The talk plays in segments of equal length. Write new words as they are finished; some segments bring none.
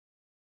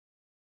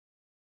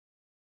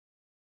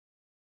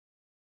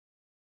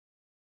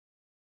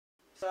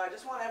So I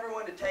just want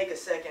everyone to take a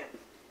second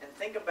and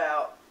think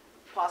about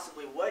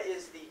possibly what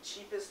is the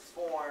cheapest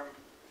form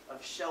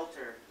of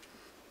shelter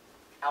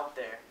out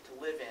there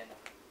to live in.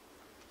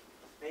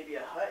 Maybe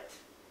a hut,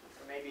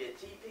 or maybe a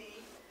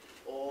teepee,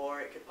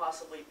 or it could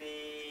possibly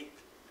be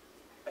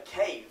a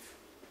cave,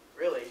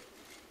 really,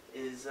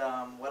 is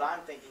what I'm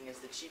thinking is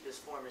the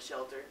cheapest form of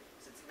shelter.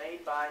 It's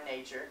made by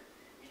nature.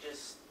 You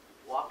just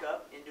walk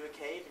up into a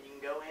cave and you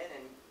can go in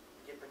and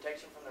get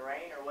protection from the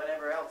rain or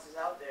whatever else is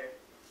out there.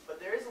 But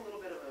there is a little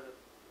bit of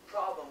a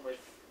problem with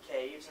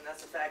caves, and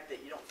that's the fact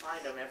that you don't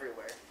find them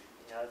everywhere.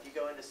 You know, if you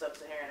go into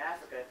sub-Saharan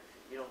Africa,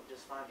 you don't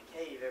just find a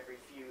cave every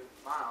few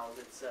miles.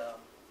 It's a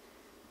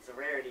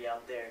rarity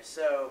out there.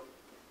 So,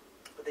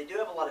 but they do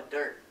have a lot of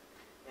dirt.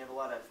 They have a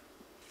lot of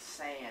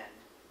sand,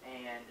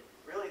 and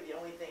really the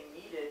only thing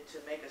needed to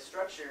make a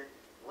structure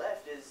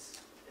left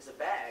is a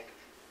bag.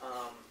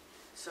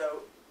 So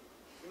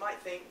you might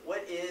think,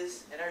 what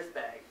is an earth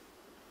bag?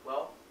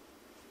 Well,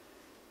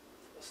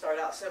 we'll start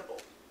out simple.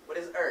 What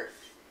is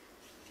earth?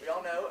 We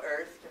all know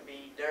earth can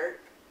be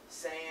dirt,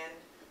 sand,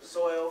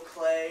 soil,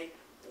 clay,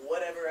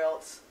 whatever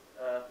else.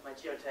 My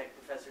geotech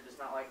professor does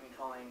not like me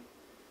calling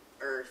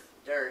earth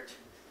dirt,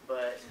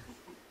 but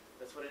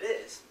that's what it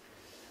is.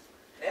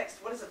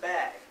 Next, what is a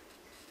bag?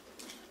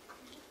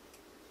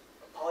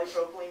 A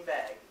polypropylene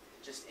bag.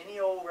 Just any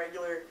old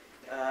regular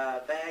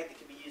bag that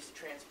can be used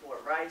to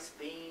transport rice,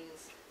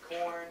 beans,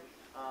 corn.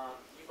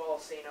 You've all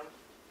seen them.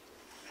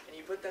 And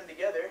you put them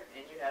together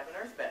and you have an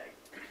earth bag.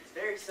 It's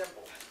very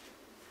simple.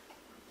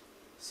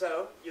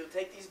 So you'll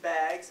take these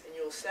bags and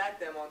you'll stack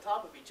them on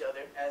top of each other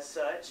as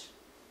such.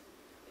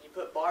 And you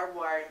put barbed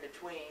wire in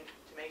between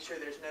to make sure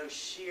there's no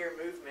shear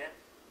movement.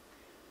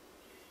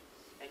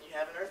 And you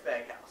have an earth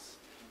bag house.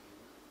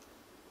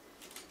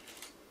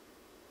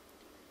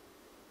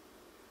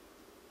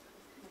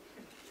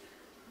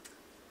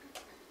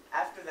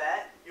 After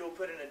that, you'll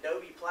put an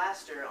Adobe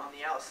plaster on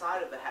the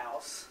outside of the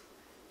house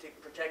to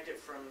protect it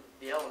from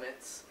the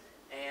elements,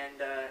 and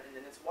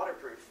then it's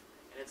waterproof,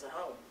 and it's a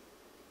home.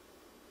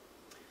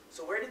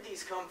 So where did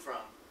these come from?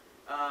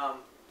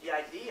 The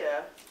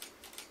idea,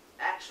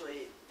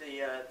 actually,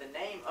 the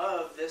name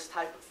of this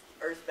type of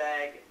earth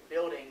bag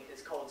building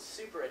is called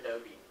Super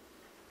Adobe,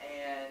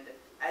 and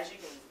as you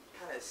can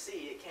kind of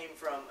see, it came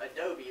from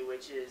Adobe,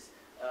 which is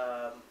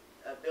a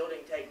building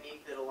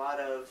technique that a lot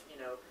of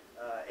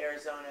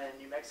Arizona and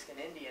New Mexican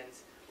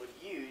Indians would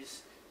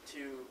use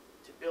to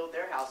build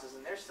their houses,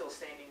 and they're still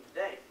standing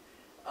today.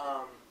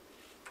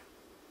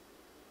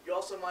 You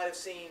also might have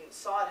seen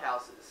sod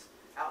houses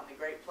out in the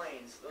Great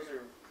Plains.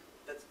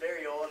 That's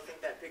very old. I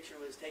think that picture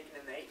was taken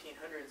in the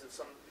 1800s of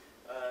some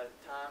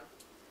time.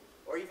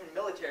 Or even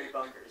military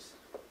bunkers.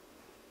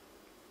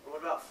 Or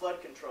what about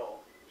flood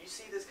control? You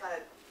see this kind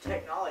of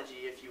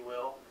technology, if you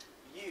will,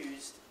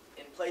 used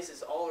in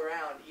places all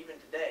around even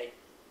today.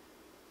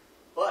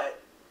 But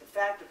the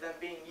fact of them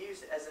being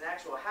used as an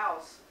actual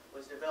house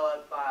was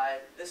developed by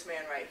this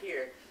man right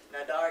here,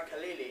 Nadar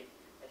Khalili,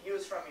 and he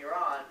was from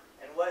Iran.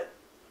 And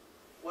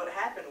what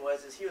happened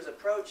was he was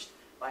approached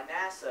by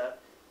NASA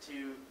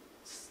to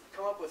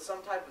come up with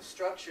some type of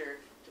structure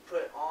to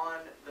put on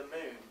the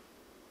moon.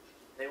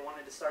 They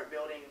wanted to start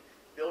building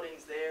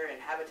buildings there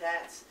and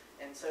habitats,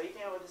 and so he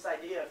came up with this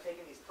idea of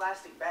taking these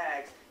plastic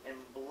bags and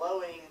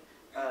blowing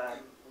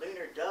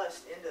lunar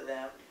dust into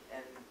them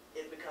and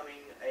it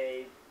becoming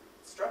a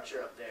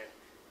structure up there.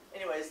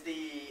 Anyways,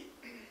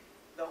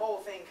 the whole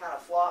thing kind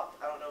of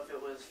flopped. I don't know if it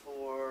was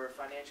for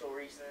financial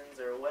reasons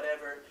or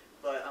whatever,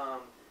 but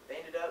they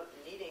ended up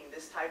needing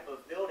this type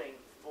of building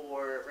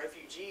for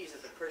refugees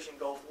of the Persian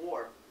Gulf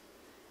War.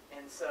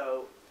 And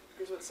so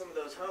here's what some of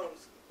those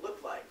homes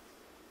look like.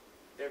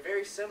 They're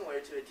very similar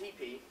to a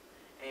teepee,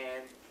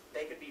 and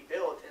they could be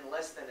built in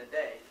less than a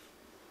day.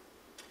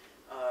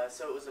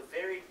 So it was a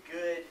very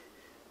good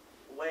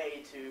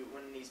way to,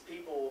 when these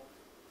people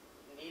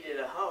needed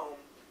a home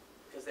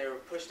because they were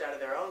pushed out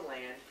of their own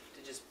land,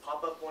 to just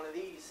pop up one of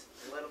these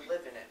and let them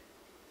live in it.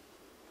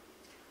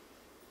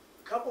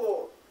 A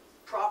couple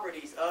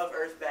properties of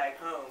earth bag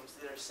homes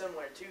that are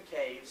similar to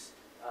caves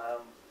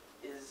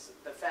is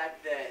the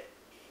fact that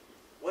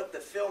what the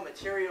fill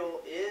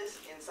material is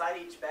inside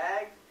each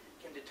bag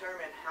can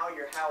determine how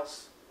your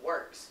house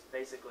works,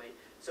 basically.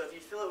 So if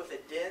you fill it with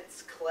a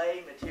dense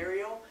clay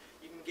material,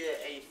 you can get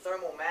a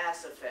thermal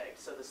mass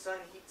effect. So the sun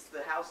heats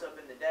the house up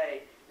in the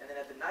day, and then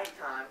at the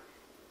nighttime,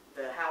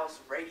 the house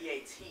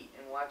radiates heat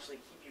and will actually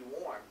keep you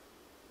warm.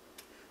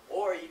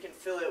 Or you can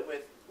fill it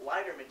with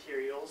lighter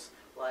materials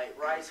like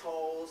rice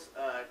hulls,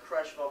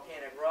 crushed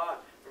volcanic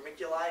rock,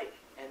 vermiculite,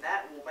 and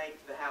that will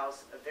make the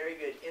house a very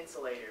good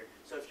insulator.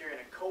 So if you're in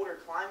a colder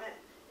climate,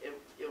 it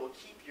will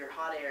keep your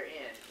hot air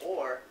in,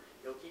 or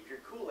it'll keep your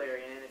cool air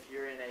in if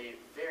you're in a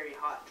very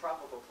hot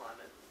tropical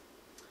climate.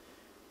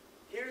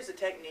 Here's a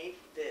technique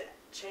that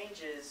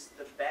changes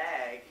the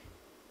bag,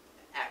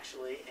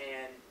 actually,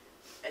 and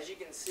as you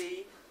can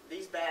see,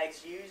 these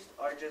bags used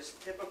are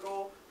just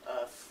typical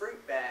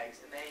fruit bags,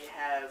 and they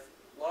have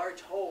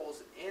large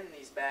holes in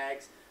these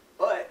bags,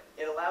 but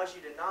it allows allows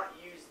you to not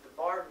use the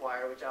barbed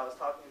wire, which I was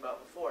talking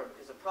about before,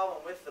 because the problem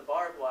with the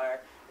barbed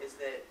wire is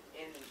that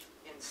in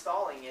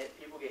installing it,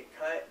 people get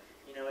cut.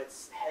 You know,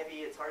 it's heavy,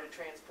 it's hard to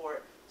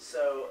transport.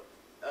 So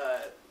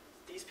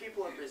these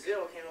people in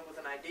Brazil came up with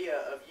an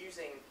idea of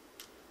using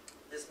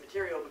this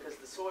material because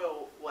the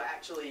soil will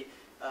actually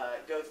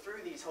go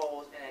through these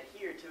holes and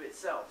adhere to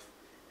itself.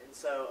 And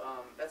so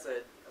that's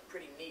a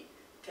pretty neat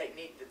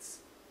technique that's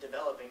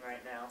developing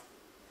right now.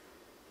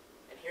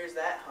 And here's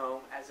that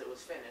home as it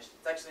was finished.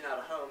 It's actually not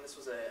a home, this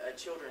was a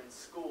children's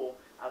school,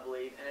 I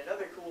believe. And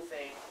another cool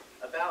thing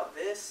about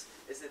this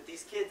is that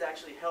these kids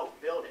actually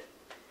helped build it.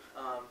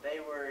 They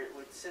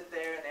would sit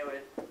there and they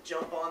would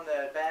jump on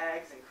the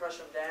bags and crush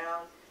them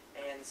down.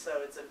 And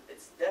so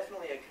it's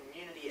definitely a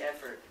community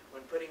effort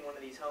when putting one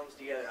of these homes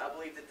together. I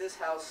believe that this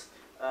house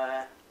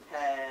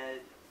had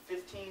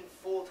 15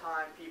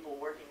 full-time people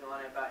working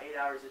on it about 8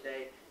 hours a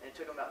day, and it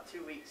took them about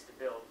 2 weeks to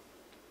build.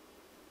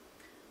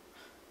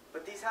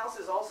 But these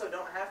houses also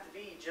don't have to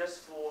be just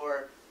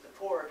for the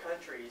poorer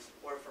countries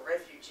or for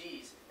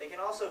refugees. They can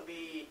also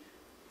be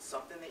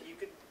something that you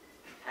could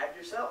have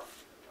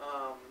yourself.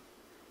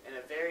 And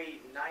a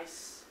very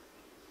nice,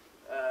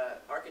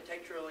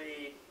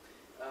 architecturally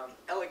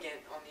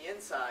elegant on the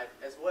inside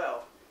as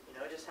well. You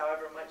know, just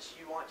however much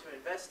you want to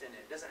invest in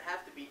it. It doesn't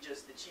have to be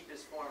just the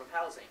cheapest form of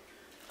housing.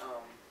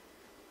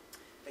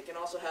 They can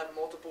also have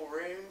multiple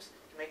rooms.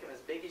 You can make them as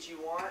big as you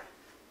want.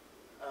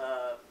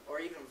 Or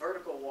even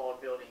vertical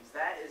walled buildings.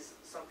 That is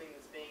something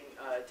that's being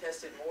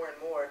tested more and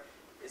more,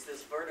 is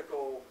this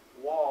vertical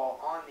wall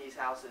on these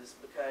houses,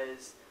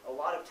 because a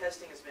lot of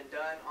testing has been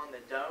done on the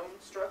dome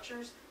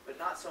structures, but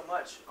not so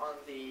much on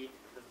the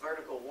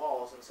vertical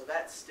walls, and so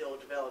that's still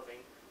developing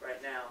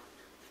right now.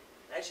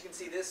 And as you can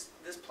see, this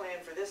plan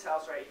for this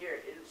house right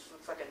here, it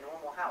looks like a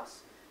normal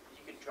house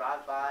you could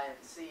drive by and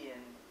see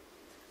in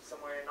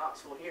somewhere in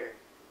Knoxville here.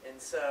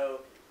 And so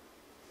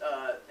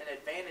an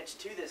advantage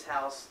to this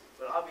house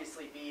would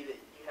obviously be that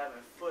you have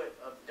a foot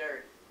of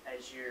dirt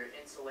as you're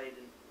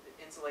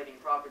insulating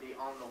property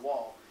on the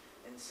wall.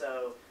 And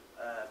so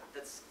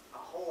that's a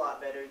whole lot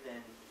better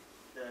than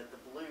the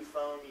blue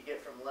foam you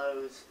get from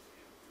Lowe's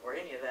or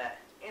any of that.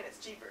 And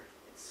it's cheaper.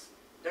 It's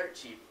dirt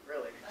cheap,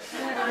 really.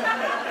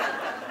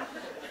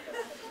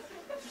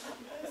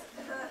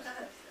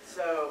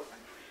 So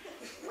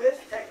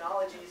with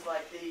technologies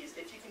like these,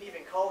 if you can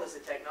even call this a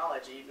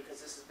technology,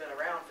 because this has been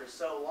around for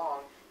so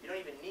long, you don't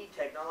even need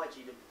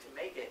technology to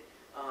make it.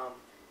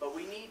 But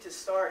we need to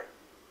start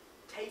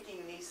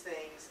taking these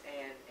things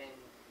and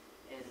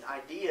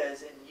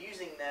ideas and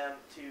using them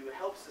to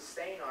help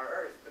sustain our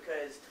earth,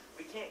 because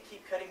we can't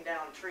keep cutting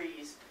down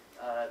trees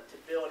to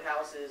build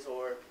houses,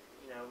 or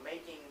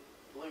making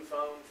blue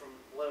foam from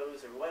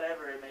Lowe's or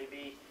whatever it may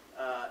be,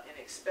 and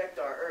expect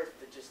our earth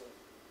to just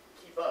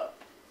keep up.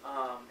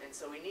 And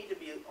so we need to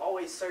be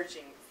always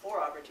searching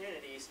for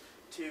opportunities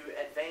to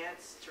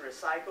advance, to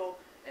recycle,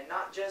 and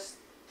not just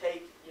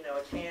take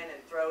a can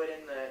and throw it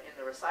in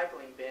the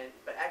recycling bin,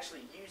 but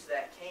actually use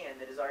that can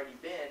that has already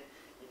been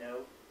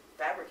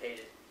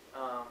fabricated.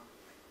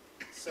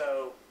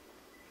 So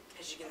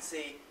as you can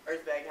see,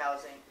 Earthbag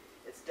housing,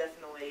 it's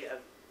definitely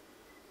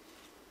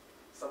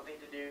something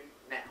to do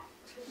now.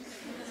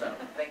 So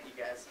thank you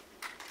guys.